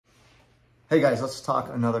Hey guys, let's talk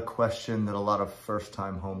another question that a lot of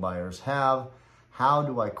first-time home buyers have. How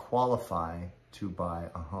do I qualify to buy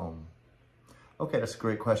a home? Okay, that's a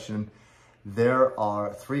great question. There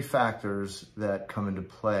are three factors that come into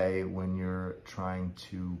play when you're trying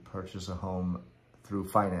to purchase a home through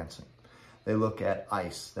financing. They look at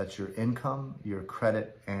ICE, that's your income, your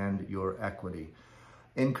credit, and your equity.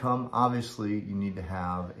 Income, obviously, you need to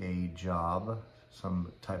have a job,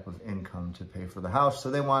 some type of income to pay for the house.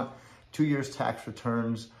 So they want 2 years tax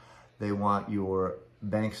returns, they want your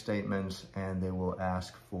bank statements, and they will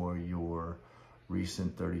ask for your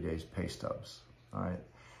recent 30 days pay stubs, all right?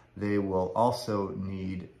 They will also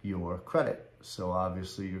need your credit. So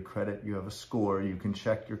obviously your credit, you have a score, you can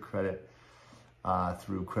check your credit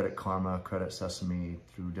through Credit Karma, Credit Sesame,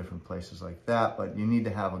 through different places like that, but you need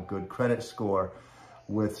to have a good credit score.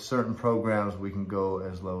 With certain programs, we can go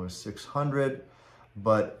as low as 600,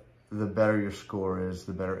 but the better your score is,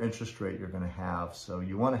 the better interest rate you're going to have. So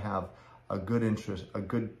you want to have a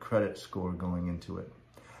good credit score going into it.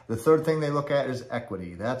 The third thing they look at is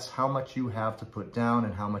equity. That's how much you have to put down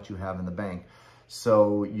and how much you have in the bank.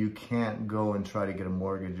 So you can't go and try to get a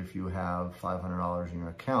mortgage if you have $500 in your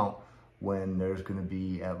account when there's going to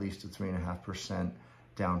be at least a 3.5%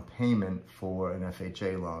 down payment for an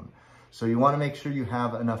FHA loan. So you want to make sure you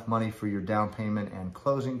have enough money for your down payment and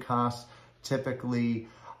closing costs, typically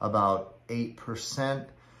about 8%.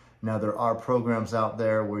 Now there are programs out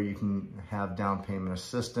there where you can have down payment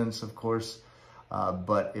assistance, of course,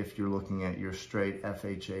 but if you're looking at your straight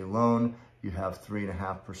FHA loan, you have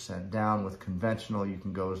 3.5% down. With conventional, you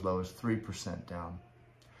can go as low as 3% down.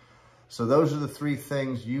 So those are the three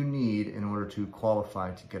things you need in order to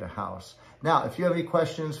qualify to get a house. Now, if you have any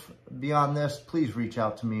questions beyond this, please reach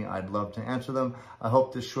out to me. I'd love to answer them. I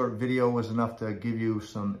hope this short video was enough to give you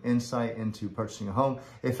some insight into purchasing a home.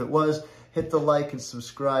 If it was, hit the like and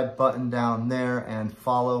subscribe button down there and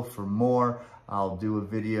follow for more. I'll do a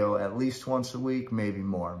video at least once a week, maybe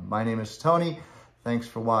more. My name is Tony. Thanks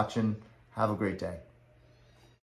for watching. Have a great day.